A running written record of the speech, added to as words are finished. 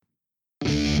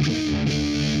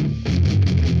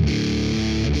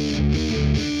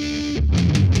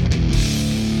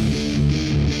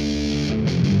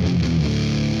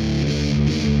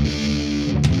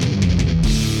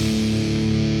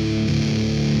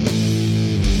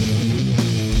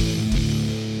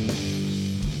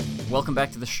Welcome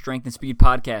back to the Strength and Speed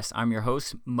Podcast. I'm your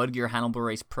host, Mudgear Hannibal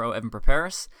Race Pro Evan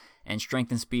Preparis, and Strength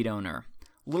and Speed owner.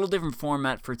 A little different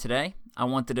format for today. I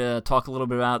wanted to talk a little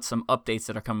bit about some updates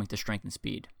that are coming to Strength and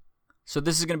Speed. So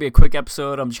this is going to be a quick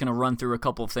episode. I'm just going to run through a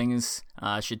couple of things.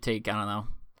 It should take, a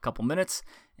couple minutes,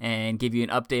 and give you an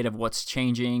update of what's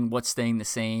changing, what's staying the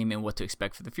same, and what to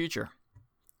expect for the future.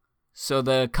 So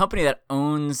the company that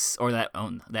hosts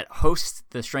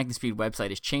the Strength and Speed website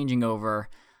is changing over.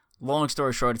 Long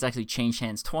story short, it's actually changed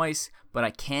hands twice, but I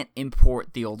can't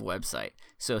import the old website.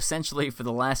 So essentially, for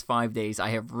the last 5 days, I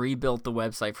have rebuilt the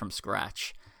website from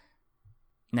scratch.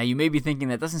 Now, you may be thinking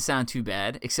that doesn't sound too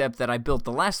bad, except that I built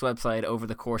the last website over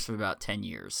the course of about 10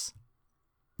 years.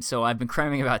 So I've been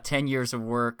cramming about 10 years of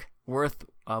worth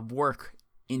of work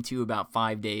into about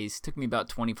 5 days. It took me about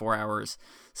 24 hours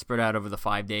spread out over the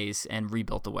 5 days and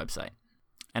rebuilt the website.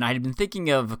 And I had been thinking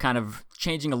of kind of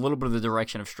changing a little bit of the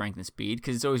direction of Strength and Speed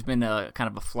because it's always been a kind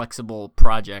of a flexible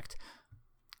project.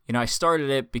 I started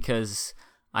it because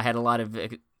I had a lot of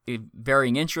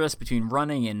varying interests between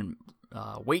running and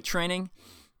weight training,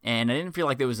 and I didn't feel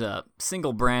like there was a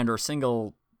single brand or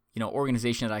single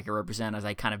organization that I could represent as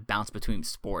I kind of bounced between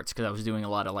sports because I was doing a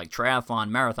lot of like triathlon,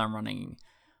 marathon running,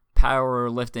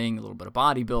 powerlifting, a little bit of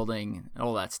bodybuilding, and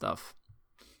all that stuff.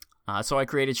 So I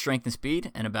created Strength and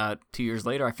Speed, and about 2 years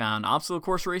later, I found obstacle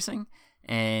course racing,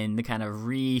 and to kind of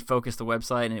refocus the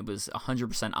website, and it was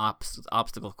 100%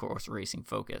 obstacle course racing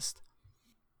focused.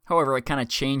 However, it kind of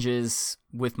changes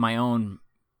with my own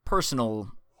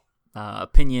personal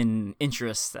opinion,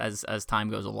 interests as time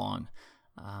goes along.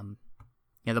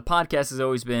 The podcast has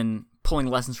always been pulling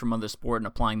lessons from other sport and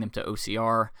applying them to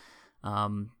OCR.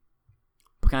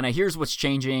 But kind of here's what's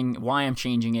changing, why I'm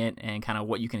changing it, and kind of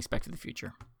what you can expect for the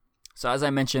future. So as I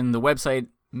mentioned, the website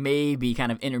may be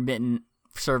kind of intermittent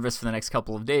service for the next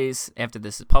couple of days after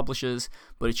this publishes,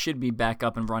 but it should be back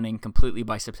up and running completely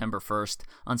by September 1st.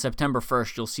 On September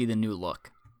 1st, you'll see the new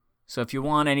look. So if you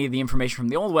want any of the information from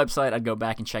the old website, I'd go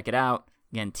back and check it out.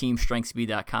 Again,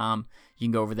 teamstrengthspeed.com. You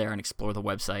can go over there and explore the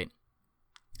website.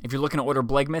 If you're looking to order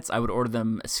Bleg mitts, I would order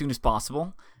them as soon as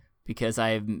possible because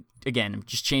I'm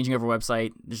just changing over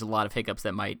website. There's a lot of hiccups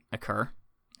that might occur.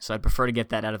 So I'd prefer to get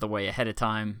that out of the way ahead of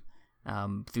time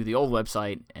through the old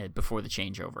website before the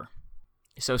changeover.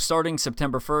 So starting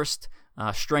September 1st,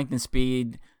 Strength and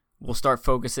Speed will start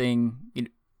focusing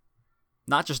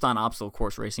not just on obstacle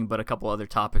course racing, but a couple other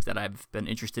topics that I've been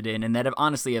interested in and that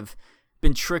have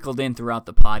been trickled in throughout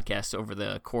the podcast over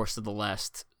the course of the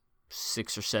last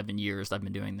 6 or 7 years I've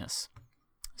been doing this.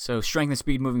 So Strength and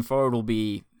Speed moving forward will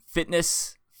be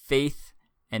fitness, faith,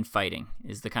 and fighting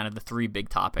is the kind of the three big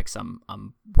topics I'm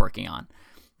working on.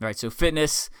 All right, so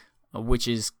fitness, which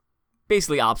is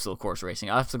basically obstacle course racing.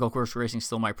 Obstacle course racing is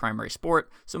still my primary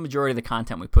sport, so majority of the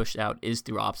content we push out is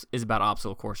about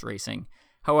obstacle course racing.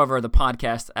 However, the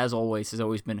podcast, as always, has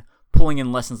always been pulling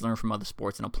in lessons learned from other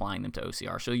sports and applying them to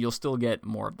OCR, so you'll still get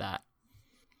more of that.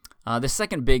 The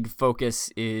second big focus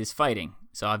is fighting.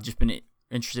 So I've just been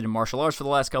interested in martial arts for the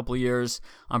last couple of years.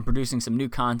 I'm producing some new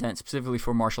content specifically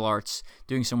for martial arts,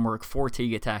 doing some work for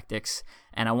Tiga Tactics,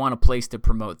 and I want a place to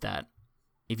promote that.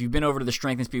 If you've been over to the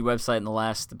Strength and Speed website in the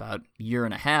last about year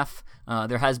and a half,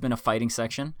 there has been a fighting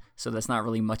section, so that's not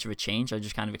really much of a change. I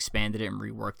just kind of expanded it and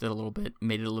reworked it a little bit,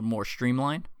 made it a little more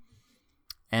streamlined.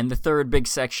 And the third big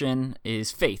section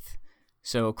is faith.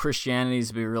 So Christianity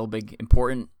is a real big,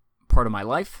 important part of my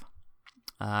life.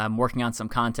 I'm working on some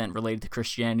content related to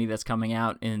Christianity that's coming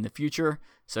out in the future.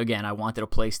 So again, I wanted a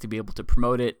place to be able to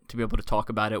promote it, to be able to talk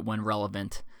about it when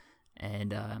relevant.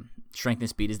 And Strength and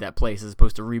Speed is that place as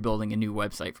opposed to rebuilding a new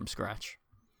website from scratch.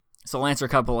 So I'll answer a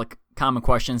couple of common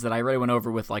questions that I already went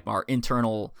over with our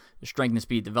internal Strength and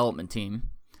Speed development team.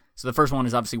 So the first one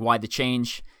is obviously why the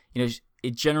change.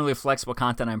 It generally reflects what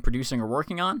content I'm producing or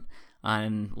working on.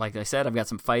 And like I said, I've got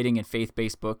some fighting and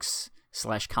faith-based books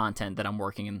 / content that I'm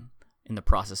working in the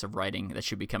process of writing that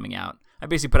should be coming out. I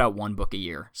basically put out one book a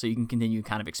year, so you can continue to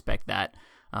kind of expect that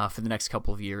for the next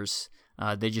couple of years.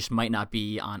 They just might not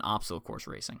be on obstacle course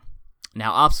racing.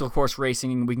 Now, obstacle course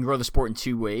racing, we can grow the sport in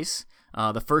two ways.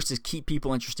 The first is keep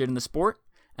people interested in the sport,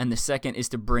 and the second is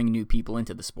to bring new people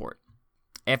into the sport.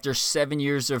 After 7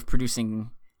 years of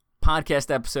producing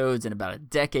podcast episodes and about a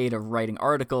decade of writing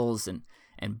articles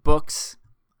and books,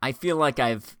 I feel like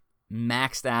I've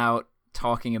maxed out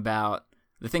talking about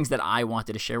the things that I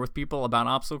wanted to share with people about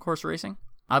obstacle course racing.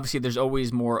 Obviously, there's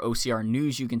always more OCR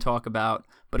news you can talk about,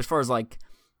 but as far as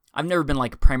I've never been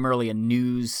primarily a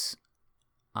news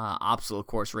obstacle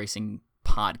course racing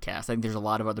podcast. I think there's a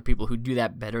lot of other people who do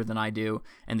that better than I do,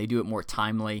 and they do it more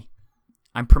timely.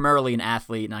 I'm primarily an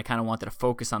athlete, and I kind of wanted to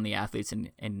focus on the athletes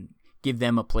and give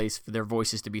them a place for their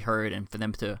voices to be heard and for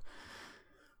them to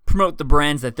promote the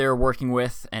brands that they're working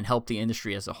with and help the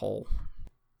industry as a whole.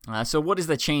 So what does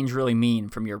that change really mean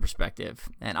from your perspective?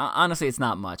 And honestly, it's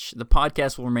not much. The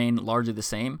podcast will remain largely the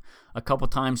same. A couple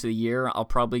times a year, I'll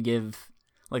probably give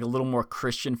like a little more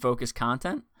Christian-focused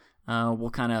content. We'll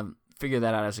kind of figure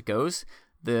that out as it goes.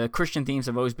 The Christian themes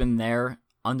have always been there,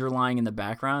 underlying in the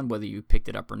background, whether you picked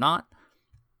it up or not.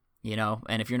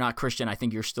 And if you're not Christian, I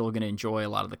think you're still going to enjoy a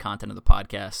lot of the content of the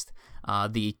podcast.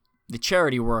 The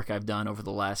charity work I've done over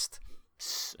the last,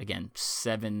 again,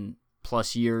 7+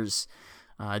 years,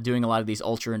 doing a lot of these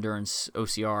ultra endurance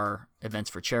OCR events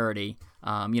for charity.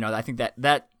 I think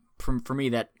that for me,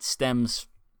 that stems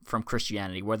from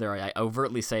Christianity, whether I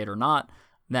overtly say it or not.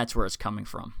 That's where it's coming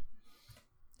from.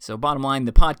 So bottom line,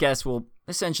 the podcast will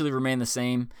essentially remain the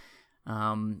same.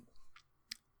 We'll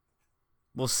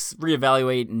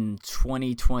reevaluate in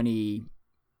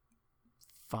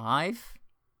 2025.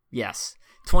 Yes,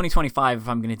 2025 if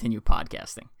I'm going to continue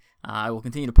podcasting. I will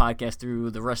continue to podcast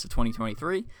through the rest of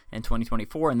 2023 and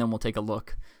 2024, and then we'll take a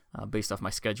look based off my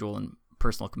schedule and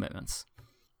personal commitments.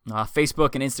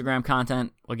 Facebook and Instagram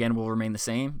content, again, will remain the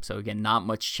same. So, again, not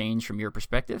much change from your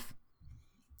perspective.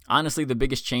 Honestly, the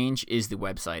biggest change is the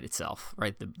website itself,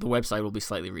 right? The website will be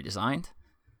slightly redesigned.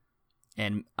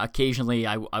 And occasionally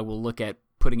I will look at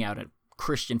putting out a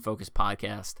Christian-focused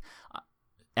podcast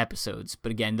episodes.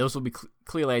 But again, those will be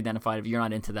clearly identified. If you're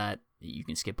not into that, you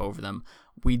can skip over them.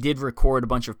 We did record a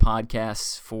bunch of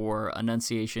podcasts for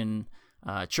Annunciation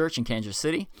Church in Kansas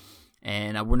City,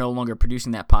 and we're no longer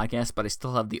producing that podcast, but I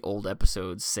still have the old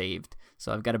episodes saved.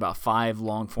 So I've got about 5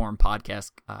 long-form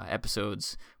podcast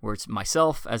episodes where it's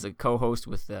myself as a co-host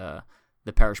with the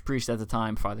parish priest at the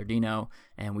time, Father Dino,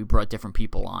 and we brought different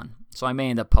people on. So I may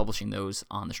end up publishing those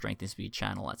on the Strength and Speed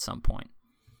channel at some point.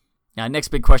 Now, next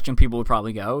big question people would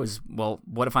probably go is, well,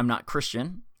 what if I'm not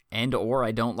Christian and or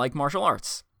I don't like martial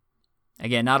arts?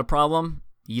 Again, not a problem.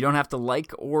 You don't have to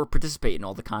like or participate in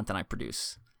all the content I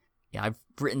produce. Yeah, I've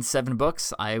written 7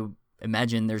 books. I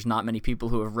imagine there's not many people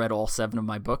who have read all 7 of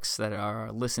my books that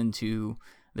are listened to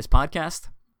this podcast.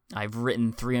 I've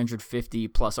written 350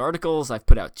 plus articles. I've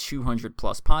put out 200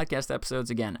 plus podcast episodes.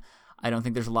 Again, I don't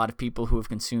think there's a lot of people who have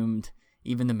consumed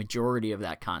even the majority of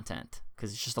that content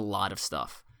because it's just a lot of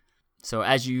stuff. So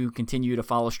as you continue to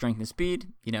follow Strength and Speed,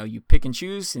 you pick and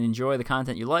choose and enjoy the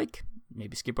content you like,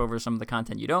 maybe skip over some of the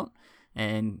content you don't,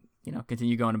 and,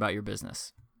 continue going about your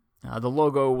business. The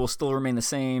logo will still remain the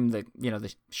same.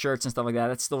 The shirts and stuff like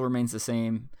that still remains the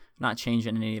same. Not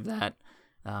changing any of that.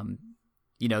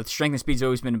 Strength and Speed's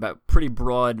always been about pretty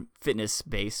broad fitness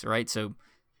base, right? So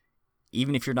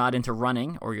even if you're not into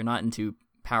running or you're not into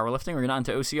powerlifting or you're not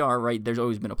into OCR, right, there's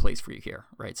always been a place for you here,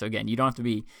 right? So again, you don't have to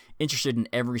be interested in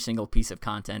every single piece of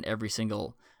content, every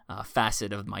single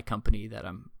facet of my company that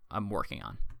I'm working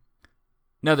on.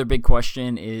 Another big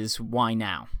question is why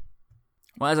now?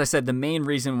 Well, as I said, the main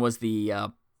reason was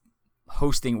the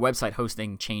website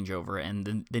hosting changeover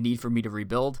and the need for me to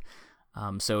rebuild.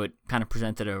 So it kind of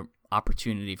presented an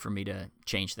opportunity for me to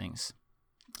change things.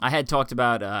 I had talked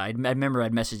about, I remember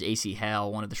I'd messaged AC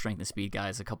Hale, one of the Strength and Speed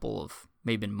guys, a couple of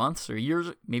maybe months or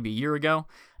years, maybe a year ago,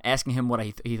 asking him what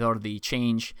he thought of the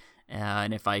change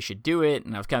and if I should do it.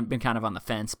 And I've been kind of on the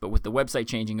fence, but with the website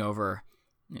changing over,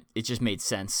 it just made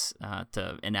sense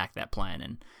to enact that plan.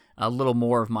 And a little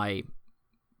more of my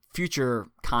future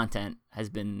content has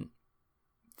been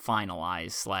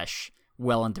finalized /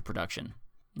 well into production.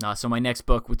 So my next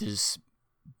book, which is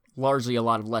largely a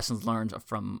lot of lessons learned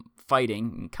from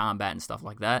fighting and combat and stuff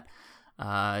like that,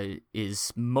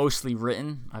 is mostly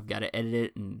written. I've got to edit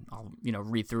it and I'll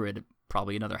read through it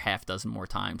probably another half dozen more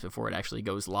times before it actually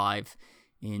goes live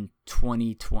in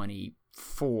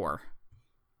 2024.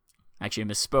 Actually, I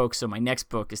misspoke. So my next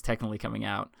book is technically coming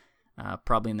out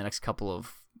probably in the next couple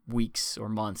of weeks or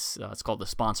months. It's called The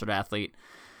Sponsored Athlete.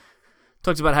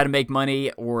 Talks about how to make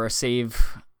money or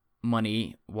save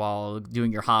money while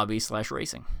doing your hobby /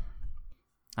 racing.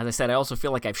 As I said, I also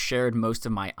feel like I've shared most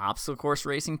of my obstacle course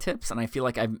racing tips, and I feel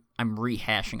like I'm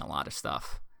rehashing a lot of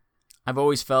stuff. I've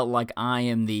always felt like I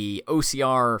am the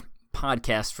OCR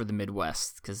podcast for the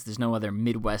Midwest, because there's no other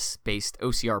Midwest-based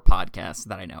OCR podcasts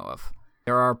that I know of.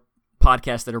 There are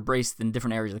podcasts that are based in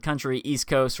different areas of the country. East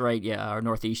Coast, right? Yeah, or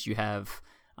Northeast, you have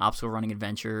Obstacle Running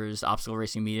Adventures, Obstacle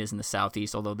Racing Medias in the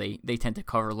Southeast, although they tend to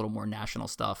cover a little more national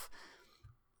stuff.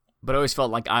 But I always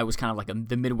felt like I was kind of like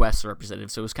the Midwest representative,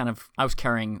 so it was I was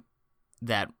carrying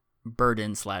that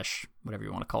burden / whatever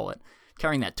you want to call it,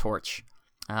 carrying that torch.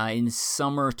 In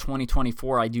summer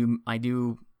 2024,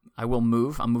 I will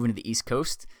move. I'm moving to the East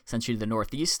Coast, essentially to the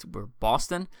Northeast. We're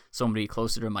Boston, so I'm going to be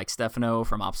closer to Mike Stefano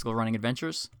from Obstacle Running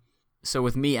Adventures. So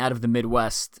with me out of the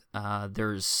Midwest,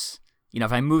 there's,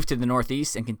 if I move to the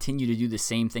Northeast and continue to do the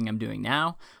same thing I'm doing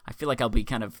now, I feel like I'll be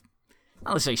kind of,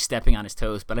 not necessarily stepping on his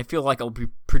toes, but I feel like I'll be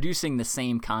producing the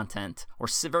same content or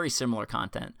very similar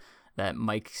content that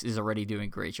Mike is already doing a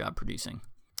great job producing.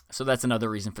 So that's another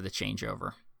reason for the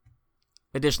changeover.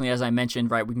 Additionally, as I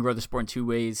mentioned, right, we can grow the sport in two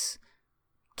ways.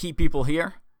 Keep people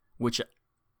here, which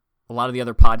a lot of the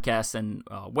other podcasts and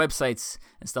websites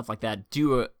and stuff like that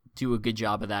do a good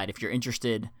job of that. If you're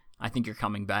interested, I think you're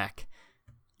coming back.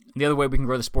 The other way we can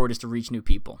grow the sport is to reach new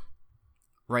people,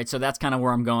 right? So that's kind of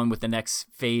where I'm going with the next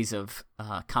phase of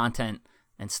content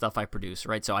and stuff I produce,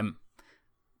 right? So I'm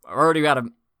already got a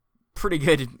pretty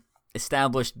good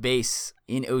established base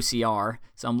in OCR,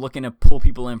 so I'm looking to pull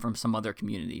people in from some other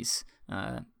communities,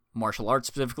 martial arts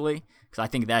specifically, because I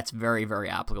think that's very, very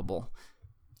applicable.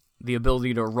 The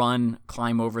ability to run,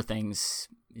 climb over things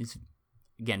is,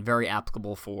 again, very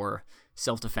applicable for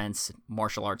self-defense,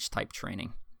 martial arts type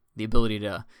training. The ability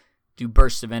to do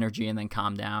bursts of energy and then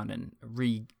calm down and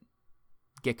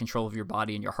get control of your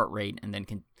body and your heart rate, and then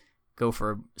can go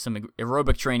for some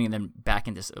aerobic training and then back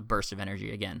into a burst of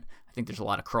energy again. I think there's a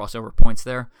lot of crossover points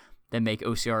there that make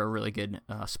OCR a really good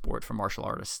sport for martial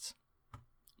artists.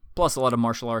 Plus, a lot of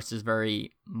martial arts is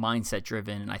very mindset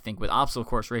driven, and I think with obstacle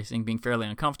course racing being fairly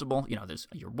uncomfortable,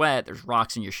 you're wet, there's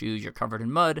rocks in your shoes, you're covered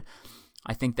in mud.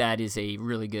 I think that is a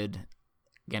really good,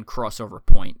 again, crossover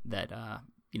point that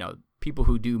people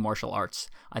who do martial arts,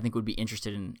 I think, would be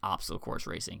interested in obstacle course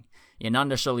racing. And not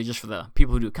necessarily just for the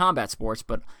people who do combat sports,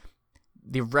 but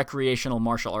the recreational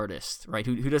martial artist, right,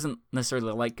 who doesn't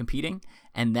necessarily like competing,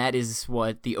 and that is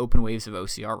what the open waves of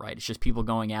OCR, right? It's just people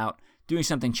going out, doing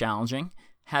something challenging,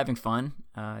 having fun,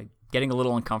 getting a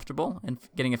little uncomfortable, and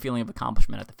getting a feeling of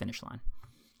accomplishment at the finish line.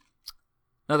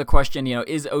 Another question,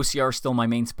 is OCR still my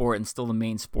main sport and still the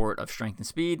main sport of strength and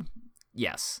speed?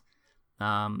 Yes.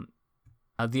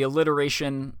 The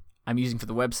alliteration I'm using for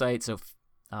the website, so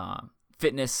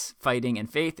fitness, fighting, and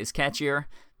faith is catchier,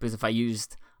 because if I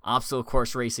used obstacle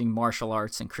course racing, martial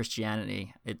arts, and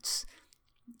Christianity, it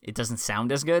doesn't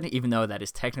sound as good, even though that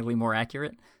is technically more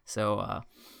accurate. So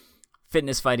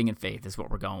fitness, fighting, and faith is what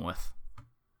we're going with.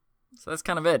 So that's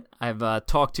kind of it. I've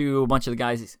talked to a bunch of the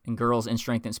guys and girls in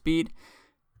strength and speed.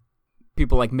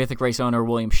 People like Mythic Race owner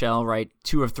William Schell, right?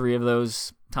 2 of 3 of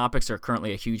those topics are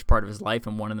currently a huge part of his life,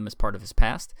 and one of them is part of his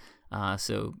past.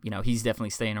 So he's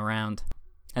definitely staying around.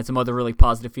 Had some other really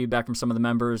positive feedback from some of the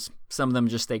members. Some of them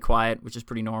just stay quiet, which is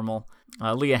pretty normal.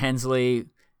 Leah Hensley,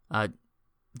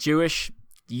 Jewish,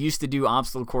 used to do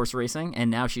obstacle course racing,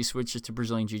 and now she switches to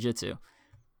Brazilian Jiu-Jitsu.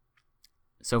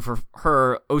 So for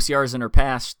her, OCRs in her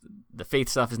past, the faith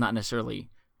stuff is not necessarily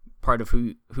part of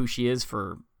who she is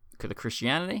for the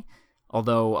Christianity.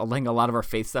 Although I think a lot of our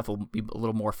faith stuff will be a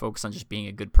little more focused on just being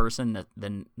a good person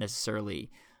than necessarily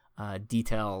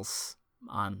details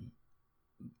on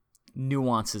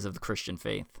nuances of the Christian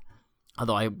faith.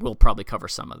 Although I will probably cover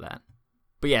some of that.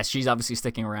 But yeah, she's obviously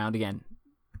sticking around, again,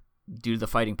 due to the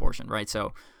fighting portion, right?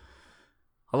 So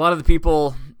a lot of the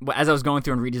people, as I was going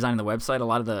through and redesigning the website, a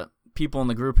lot of the people in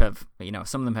the group have,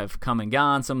 some of them have come and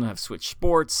gone, some of them have switched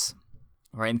sports,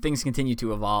 right? And things continue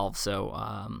to evolve. So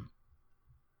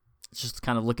just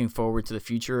kind of looking forward to the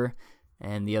future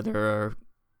and the other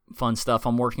fun stuff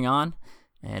I'm working on,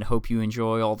 and hope you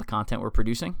enjoy all the content we're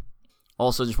producing.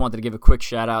 Also, just wanted to give a quick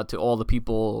shout out to all the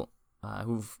people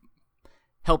who've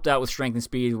helped out with Strength and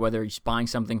Speed, whether it's buying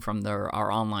something from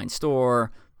our online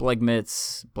store,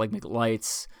 Blegmitz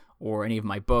Lights, or any of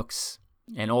my books,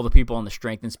 and all the people on the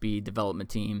Strength and Speed development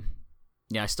team.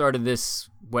 Yeah, I started this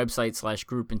website /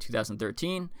 group in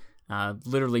 2013,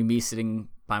 literally me sitting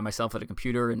by myself at a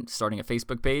computer and starting a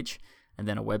Facebook page, and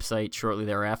then a website shortly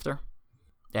thereafter.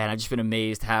 And I've just been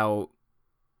amazed how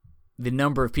the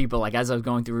number of people, like as I was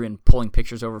going through and pulling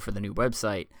pictures over for the new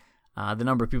website, the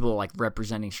number of people like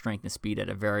representing Strength and Speed at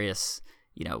various,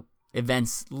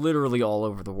 events literally all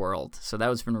over the world. So that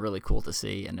was been really cool to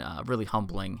see, and really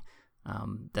humbling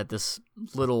that this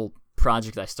little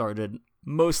project I started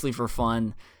mostly for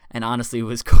fun, and honestly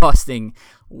was costing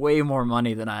way more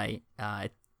money than I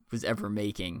was ever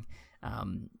making.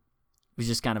 It was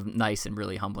just kind of nice and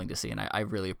really humbling to see, and I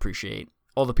really appreciate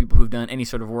all the people who've done any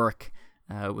sort of work,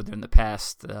 whether in the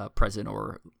past, present,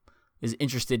 or is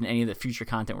interested in any of the future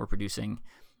content we're producing,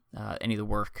 any of the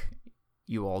work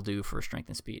you all do for Strength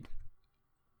and Speed.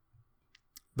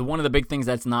 One of the big things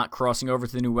that's not crossing over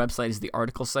to the new website is the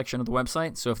article section of the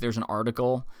website. So if there's an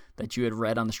article that you had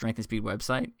read on the Strength and Speed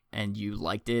website and you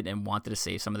liked it and wanted to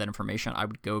save some of that information, I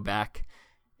would go back.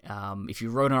 If you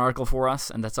wrote an article for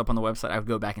us and that's up on the website, I would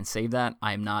go back and save that.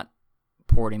 I am not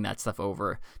porting that stuff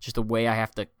over. Just the way I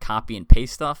have to copy and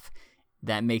paste stuff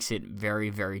that makes it very,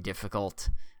 very difficult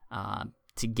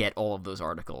to get all of those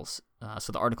articles.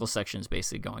 So the article section is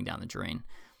basically going down the drain.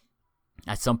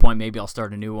 At some point, maybe I'll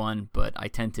start a new one, but I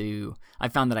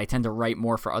found that I tend to write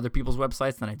more for other people's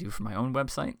websites than I do for my own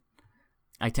website.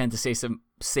 I tend to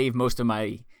save most of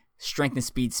my strength and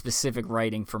speed specific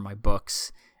writing for my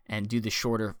books and do the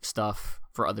shorter stuff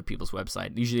for other people's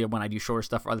website. Usually when I do shorter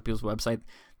stuff for other people's website,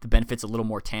 the benefit's a little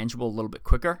more tangible, a little bit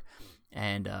quicker,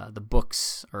 and the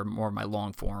books are more of my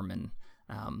long form and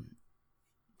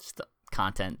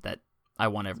content that I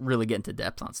want to really get into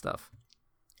depth on stuff.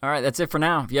 All right, that's it for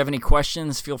now. If you have any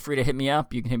questions, feel free to hit me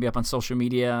up. You can hit me up on social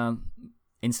media,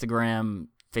 Instagram,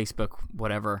 Facebook,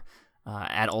 whatever,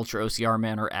 at Ultra OCR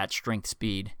Man or at Strength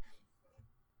Speed.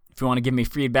 If you want to give me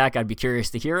feedback, I'd be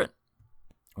curious to hear it.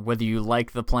 Whether you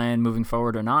like the plan moving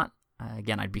forward or not,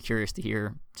 again, I'd be curious to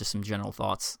hear just some general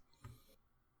thoughts.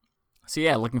 So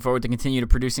yeah, looking forward to continue to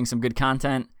producing some good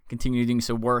content, continue doing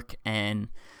some work, and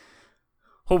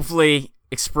hopefully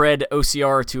spread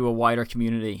OCR to a wider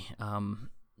community,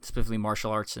 specifically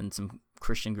martial arts and some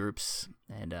Christian groups,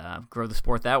 and grow the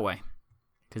sport that way.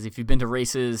 Because if you've been to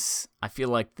races, I feel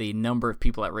like the number of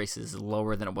people at races is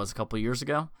lower than it was a couple of years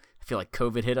ago. I feel like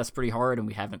COVID hit us pretty hard, and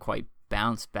we haven't quite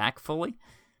bounced back fully.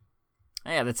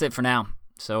 Yeah, that's it for now.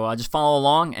 So just follow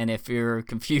along, and if you're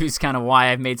confused kind of why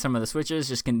I've made some of the switches,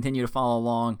 just continue to follow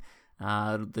along.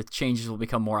 The changes will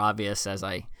become more obvious as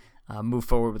I move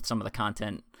forward with some of the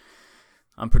content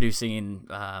I'm producing,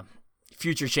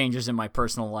 future changes in my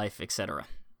personal life, etc.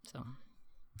 So,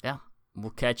 yeah, we'll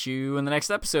catch you in the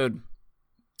next episode.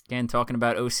 Again, talking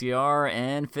about OCR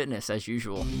and fitness as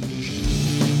usual.